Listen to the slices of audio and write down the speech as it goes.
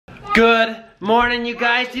Good morning, you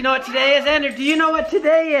guys. Do you know what today is, Andrew? Do you know what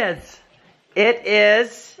today is? It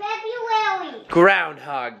is February.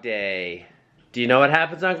 Groundhog Day. Do you know what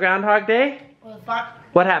happens on Groundhog Day?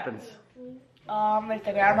 What happens? If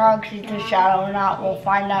the groundhog sees the shadow or not, we'll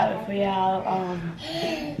find out if we have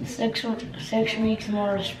 6 weeks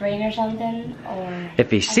more of spring or something. Or if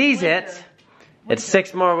he sees it, it's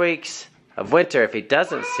 6 more weeks of winter. If he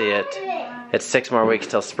doesn't see it, it's 6 more weeks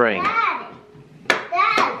till spring. I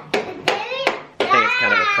think it's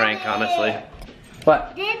kind of a prank, honestly.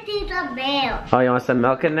 What? This is a mail. Oh, you want some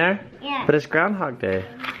milk in there? Yeah. But it's Groundhog Day.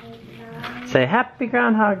 Say Happy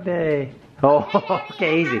Groundhog Day. Oh,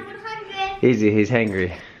 okay, easy. Easy, he's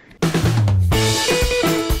hangry.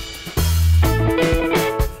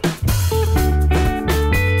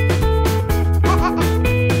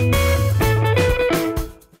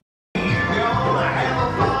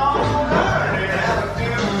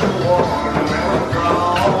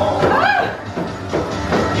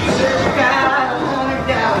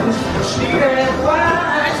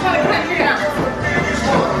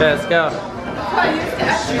 Let's go.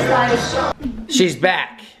 She's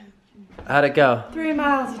back. How'd it go? 3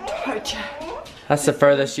 miles of torture. That's the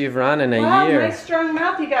furthest you've run in a Wow, year. Nice strong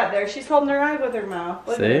mouth you got there. She's holding her eye with her mouth.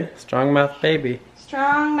 Look See? Strong mouth baby.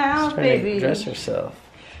 Strong mouth She's trying baby. to dress herself.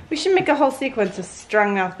 We should make a whole sequence of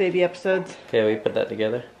strong mouth baby episodes. Okay, we put that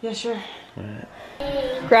together? Yeah, sure. Alright.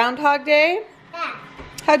 Groundhog Day?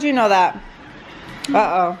 How'd you know that?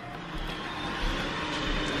 Uh-oh.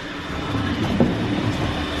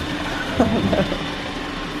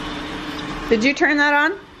 Did you turn that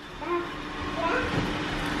on?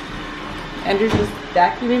 Andrew's just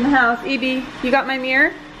vacuuming the house. Evie, you got my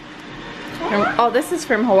mirror? Oh, this is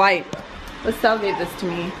from Hawaii. Lyselle gave this to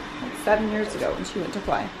me like 7 years ago when she went to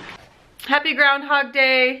Hawaii. Happy Groundhog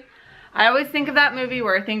Day. I always think of that movie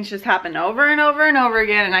where things just happen over and over and over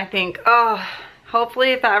again, and I think, oh,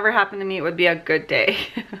 hopefully if that ever happened to me, it would be a good day.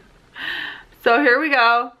 So here we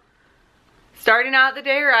go. Starting out the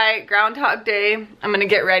day right, Groundhog Day. I'm gonna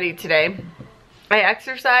get ready today. I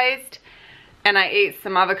exercised and I ate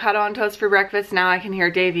some avocado on toast for breakfast. Now I can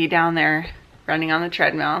hear Davey down there running on the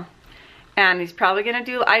treadmill. And he's probably gonna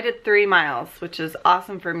do, I did 3 miles, which is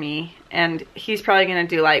awesome for me. And he's probably gonna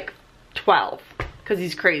do like 12, because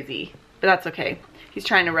he's crazy, but that's okay. He's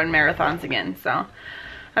trying to run marathons again, so.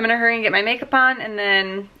 I'm gonna hurry and get my makeup on, and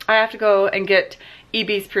then I have to go and get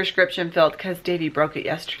EB's prescription filled because Davey broke it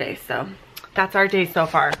yesterday, so. That's our day so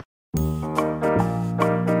far.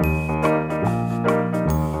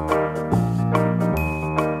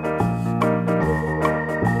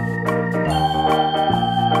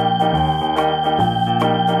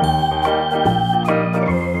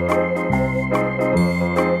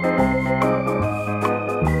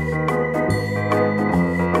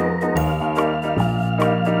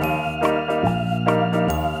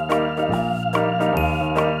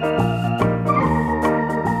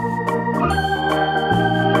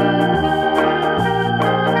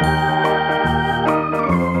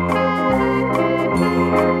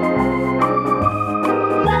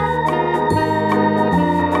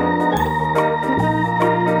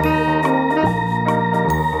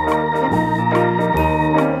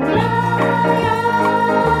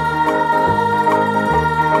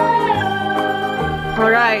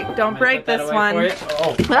 Don't break this one.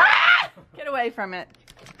 Oh. Ah! Get away from it.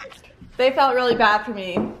 They felt really bad for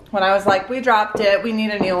me when I was like, we dropped it, we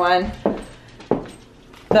need a new one.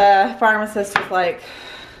 The pharmacist was like,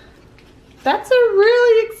 that's a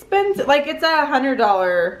really expensive, like it's a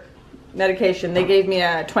 $100 medication. They gave me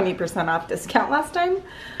a 20% off discount last time,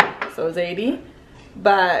 so it was 80.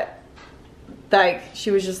 But like,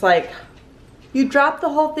 she was just like, you dropped the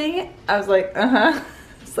whole thing? I was like, uh-huh.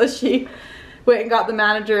 So she went and got the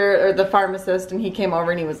manager or the pharmacist, and he came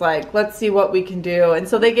over and he was like, let's see what we can do. And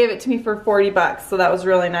so they gave it to me for 40 bucks. So that was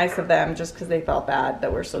really nice of them, just because they felt bad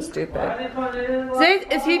that we're so stupid.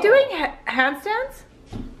 Is he doing handstands?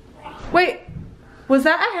 Wait, was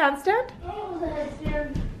that a handstand?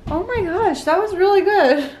 Oh my gosh, that was really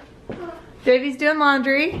good. Davey's doing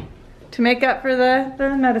laundry to make up for the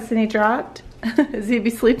medicine he dropped. Is he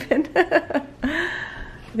be sleeping? I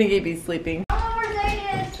think he'd be sleeping.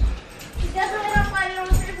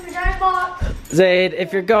 Zaid,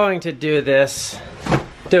 if you're going to do this,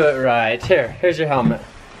 do it right. Here's your helmet.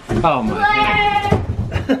 Oh my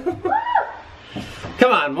God.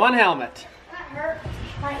 Come on, one helmet. That hurt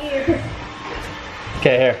my ear.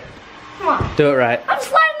 Okay, here. Come on. Do it right. I'm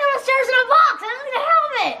sliding down the stairs in a box. I don't need a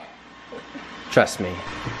helmet. Trust me.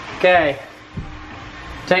 Okay.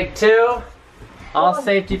 Take 2. All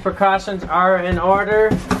safety precautions are in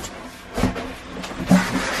order.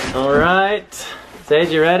 All right.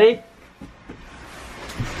 Sage, you ready?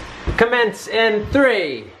 Commence in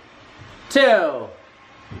 3, 2,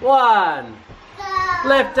 1.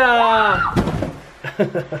 Lift off.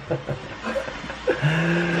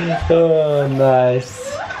 Oh,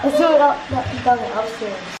 nice. Let's do it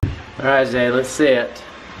upstairs. All right, Zay, let's see it.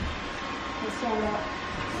 Let's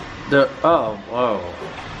stand up. Oh, whoa.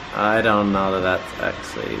 I don't know that that's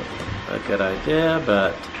actually a good idea,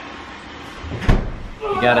 but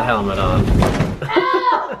you got a helmet on.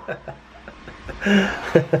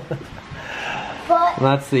 But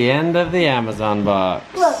That's the end of the Amazon box.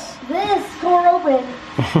 look, this tore open.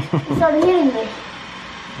 It started hitting me.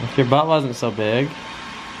 If your butt wasn't so big.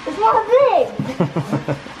 It's not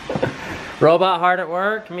big. Robot hard at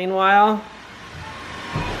work, meanwhile.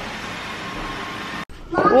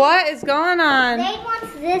 What is going on? Zayd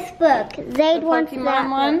wants this book. Zayd wants Pokemon that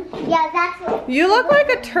one? book. Yeah, that's what. You look like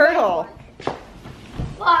a turtle.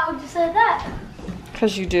 Why would you say that?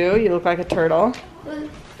 Because you do. You look like a turtle.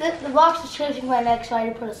 The box is changing my neck, so I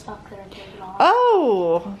had to put a sock there and take it off.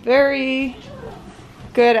 Oh, very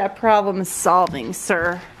good at problem solving,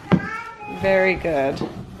 sir. Very good.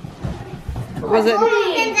 Was it?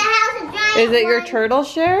 In the house of giants. Is it your turtle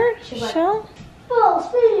shell? Oh,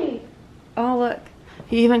 Speedy! Oh, look.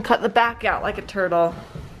 He even cut the back out like a turtle.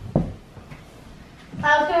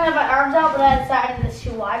 I was gonna have my arms out, but I decided it's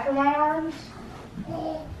too wide for my arms.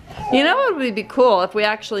 You know what would be cool if we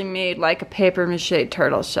actually made like a paper mache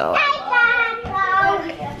turtle shell?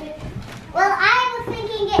 Well, I was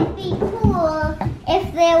thinking it'd be cool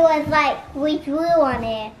if there was like we drew on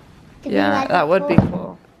it. To be Yeah, like that a would be cool-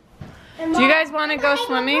 cool. Do you guys want to go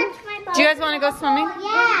swimming? Do you guys want to go swimming?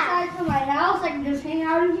 Yeah. Inside my house, I can just hang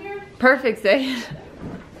out in here. Perfect, Zayd.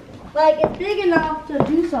 Like, it's big enough to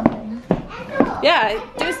do something. Yeah,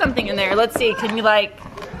 do something in there. Let's see. Can you like,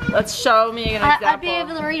 let's show me an example. I'd be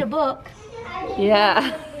able to read a book.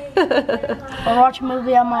 Yeah. Or watch a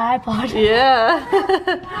movie on my iPod. Yeah.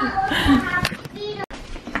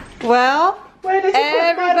 Well,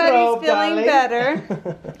 everybody's feeling better.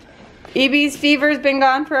 EB's fever's been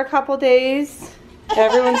gone for a couple days.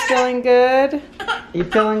 Everyone's feeling good. You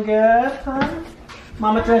feeling good, huh?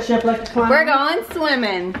 Mama dress you up like a clown? We're going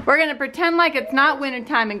swimming. We're gonna pretend like it's not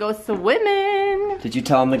wintertime and go swimming. Did you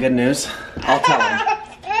tell him the good news? I'll tell him.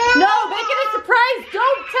 No, make it a surprise.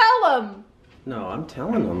 Don't tell him. No, I'm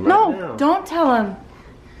telling him right now. No, don't tell him.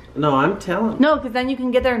 No, I'm telling him. No, because then you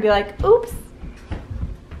can get there and be like, oops.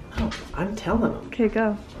 No, I'm telling him. Okay,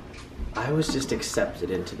 go. I was just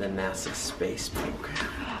accepted into the NASA space program.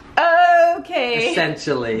 Okay.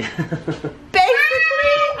 Essentially. Basically,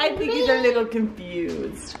 I think he's a little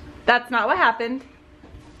confused. That's not what happened.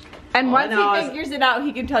 And All I once know he is- figures it out,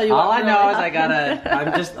 he can tell you All what I know really is I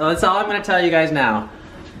happened. that's all I'm gonna tell you guys now.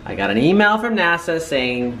 I got an email from NASA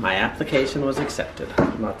saying my application was accepted.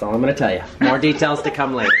 That's all I'm gonna tell you. More details to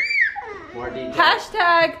come later. More details.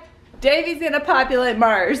 Hashtag Davey's gonna populate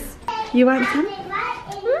Mars. You want some?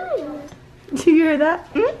 Do you hear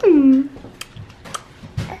that? Mm-mm.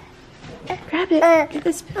 Grab it. Get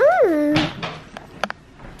this. Mm.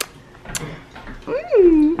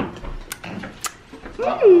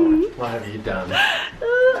 Uh-oh. What have you done?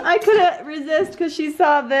 I couldn't resist because she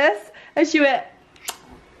saw this and she went.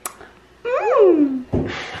 Mm.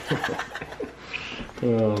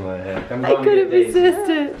 Oh my heck. I couldn't resist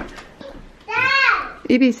it.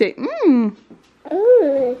 EB say, mmm.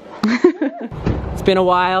 It's been a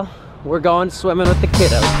while. We're going swimming with the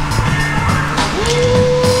kiddos.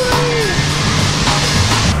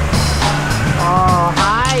 Oh,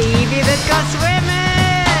 hi, Evie. Let's go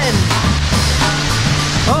swimming.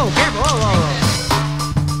 Oh, careful. Whoa, whoa,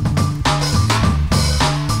 whoa.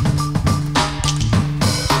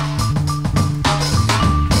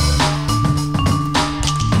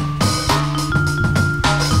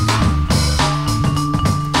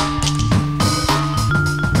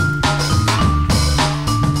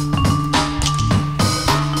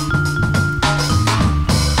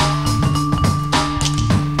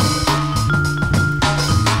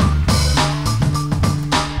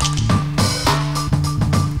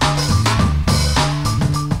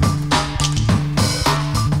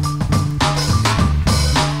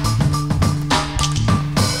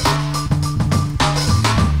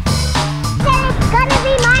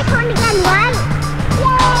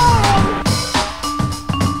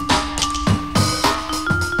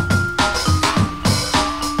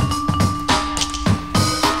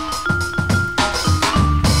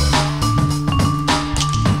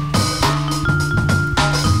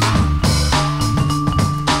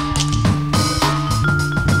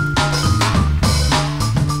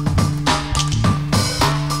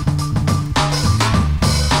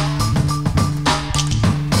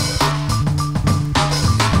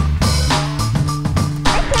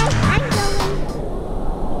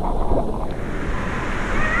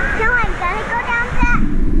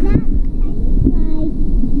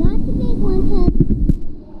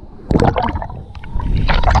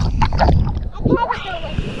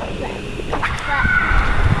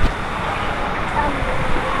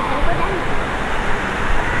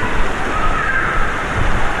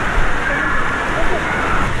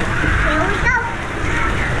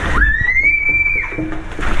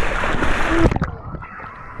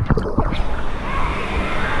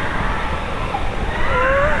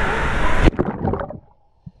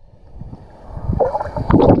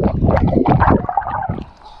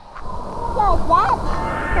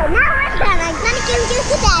 So now we're done. I'm gonna give you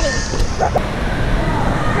to Daddy. So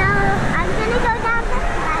I'm gonna go down the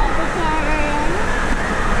slide again.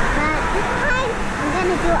 But this time I'm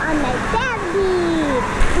gonna do it on my belly.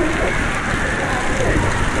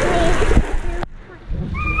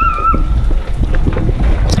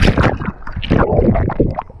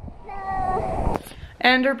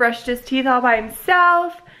 Ender brushed his teeth all by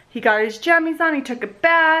himself. He got his jammies on, he took a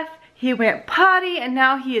bath, he went potty, and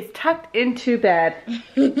now he is tucked into bed.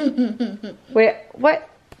 Wait, what?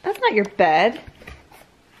 That's not your bed.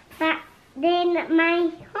 That's then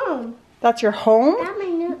my home. That's your home? That's my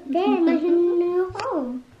new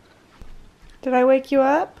home. Did I wake you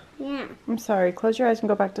up? Yeah. I'm sorry, close your eyes and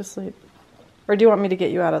go back to sleep. Or do you want me to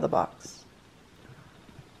get you out of the box?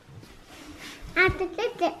 I have to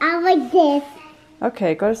sit it out like this.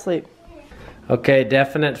 Okay, go to sleep. Okay,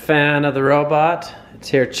 definite fan of the robot. It's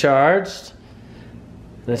here charged.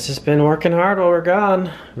 It's just been working hard while we're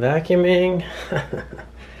gone. Vacuuming.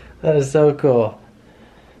 That is so cool.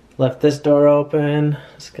 Left this door open.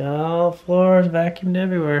 It's got all floors vacuumed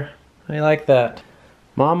everywhere. How do you like that?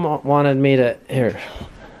 Mom wanted me to, here,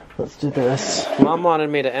 let's do this. Mom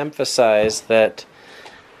wanted me to emphasize that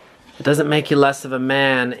it doesn't make you less of a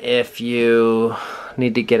man if you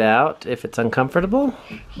need to get out, if it's uncomfortable.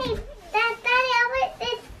 Hey, Daddy,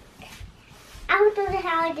 I will do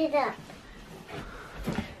how I did up.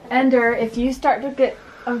 Ender, if you start to get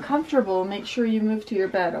uncomfortable, make sure you move to your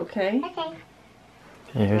bed, okay? Okay.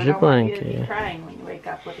 Okay, here's I your don't want you to be blanket. crying when you wake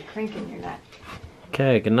up with a crink in your neck.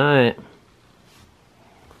 Okay, good night.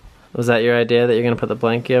 Was that your idea that you're gonna put the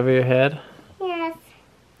blanket over your head? Yes.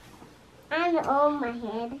 And on my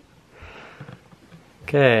head.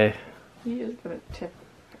 Okay. He is gonna tip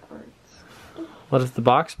backwards. What if the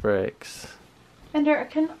box breaks? Ender,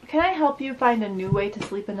 can I help you find a new way to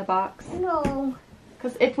sleep in the box? No.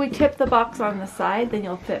 Because if we tip the box on the side, then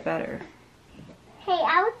you'll fit better. Hey,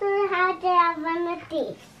 I will do how to have one of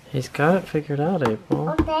these. He's got it figured out, April.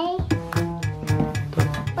 Okay?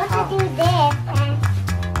 What to do this?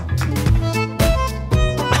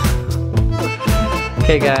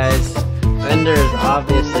 Okay guys, Ender's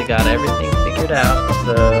obviously got everything figured out,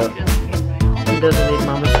 so he doesn't need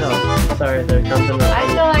Mama's help. Sorry, there comes another. I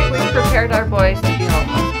feel like we've prepared our boys to be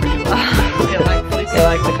homeless pretty well. They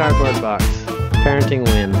like the cardboard box. Parenting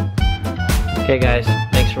win. Okay guys,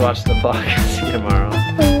 thanks for watching the vlog. See you tomorrow.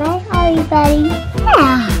 Good night, everybody.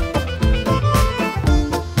 Yeah.